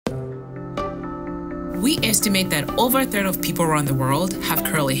We estimate that over a third of people around the world have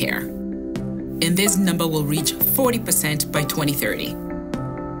curly hair, and this number will reach 40% by 2030.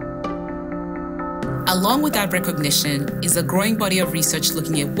 Along with that recognition is a growing body of research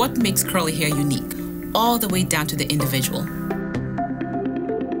looking at what makes curly hair unique, all the way down to the individual.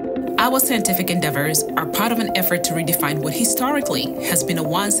 Our scientific endeavors are part of an effort to redefine what historically has been a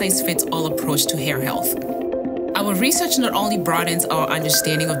one-size-fits-all approach to hair health. Our research not only broadens our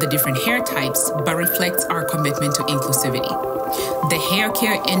understanding of the different hair types, but reflects our commitment to inclusivity. The hair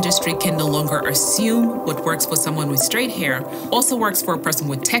care industry can no longer assume what works for someone with straight hair also works for a person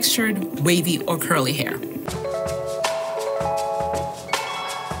with textured, wavy, or curly hair.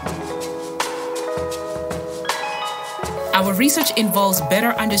 Our research involves better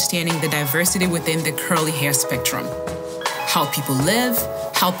understanding the diversity within the curly hair spectrum, how people live,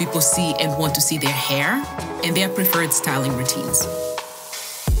 how people see and want to see their hair, and their preferred styling routines.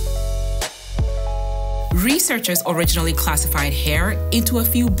 Researchers originally classified hair into a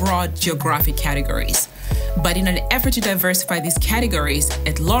few broad geographic categories, but in an effort to diversify these categories,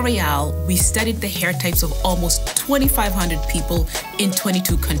 at L'Oreal, we studied the hair types of almost 2,500 people in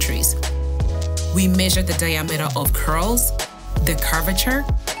 22 countries. We measured the diameter of curls, the curvature,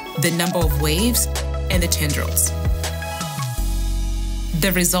 the number of waves, and the tendrils.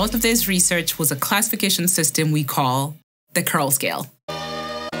 The result of this research was a classification system we call the curl scale.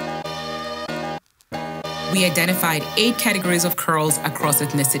 We identified 8 categories of curls across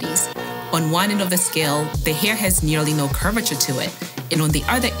ethnicities. On one end of the scale, the hair has nearly no curvature to it, and on the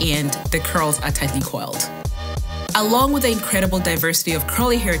other end, the curls are tightly coiled. Along with the incredible diversity of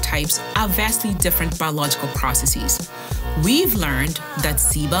curly hair types are vastly different biological processes. We've learned that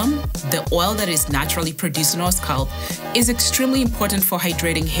sebum, the oil that is naturally produced in our scalp, is extremely important for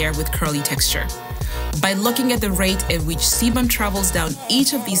hydrating hair with curly texture. By looking at the rate at which sebum travels down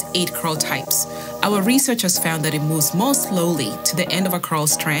each of these 8 curl types, our researchers found that it moves more slowly to the end of a curl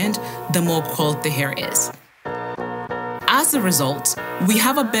strand the more coiled the hair is. As a result, we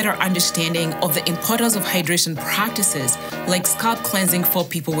have a better understanding of the importance of hydration practices like scalp cleansing for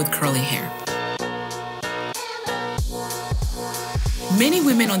people with curly hair. Many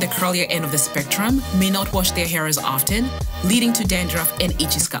women on the curlier end of the spectrum may not wash their hair as often, leading to dandruff and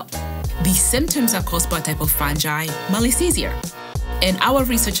itchy scalp. These symptoms are caused by a type of fungi, Malassezia, and our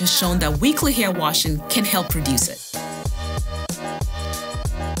research has shown that weekly hair washing can help reduce it.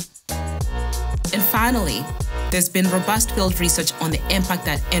 And finally, there's been robust field research on the impact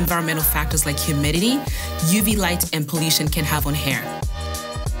that environmental factors like humidity, UV light, and pollution can have on hair.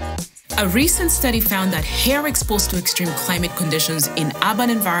 A recent study found that hair exposed to extreme climate conditions in urban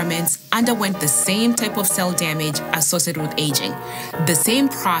environments underwent the same type of cell damage associated with aging, the same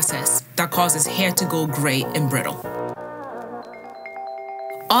process that causes hair to go gray and brittle.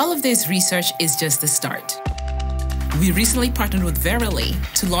 All of this research is just the start. We recently partnered with Verily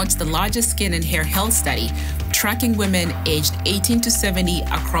to launch the largest skin and hair health study, tracking women aged 18 to 70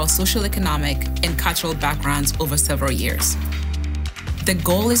 across socioeconomic and cultural backgrounds over several years. The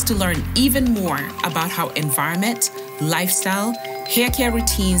goal is to learn even more about how environment, lifestyle, hair care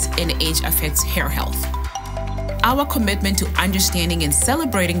routines, and age affects hair health. Our commitment to understanding and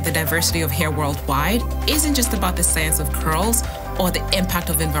celebrating the diversity of hair worldwide isn't just about the science of curls or the impact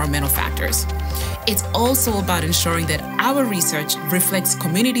of environmental factors. It's also about ensuring that our research reflects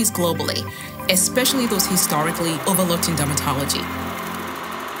communities globally, especially those historically overlooked in dermatology.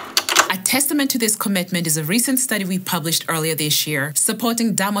 A testament to this commitment is a recent study we published earlier this year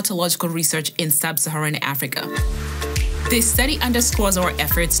supporting dermatological research in sub-Saharan Africa. This study underscores our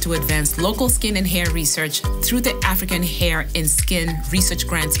efforts to advance local skin and hair research through the African Hair and Skin Research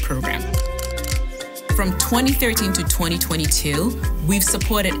Grants Program. From 2013 to 2022, we've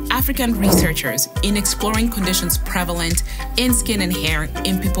supported African researchers in exploring conditions prevalent in skin and hair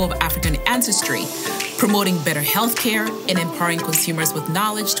in people of African ancestry, promoting better health care and empowering consumers with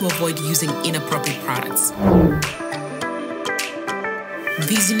knowledge to avoid using inappropriate products.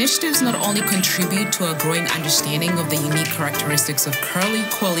 These initiatives not only contribute to a growing understanding of the unique characteristics of curly,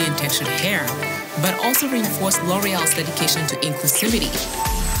 coily, and textured hair, but also reinforce L'Oreal's dedication to inclusivity,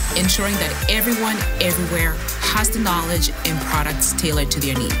 ensuring that everyone, everywhere, has the knowledge and products tailored to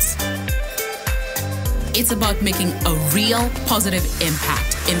their needs. It's about making a real positive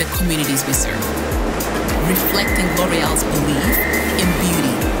impact in the communities we serve, reflecting L'Oreal's belief in beauty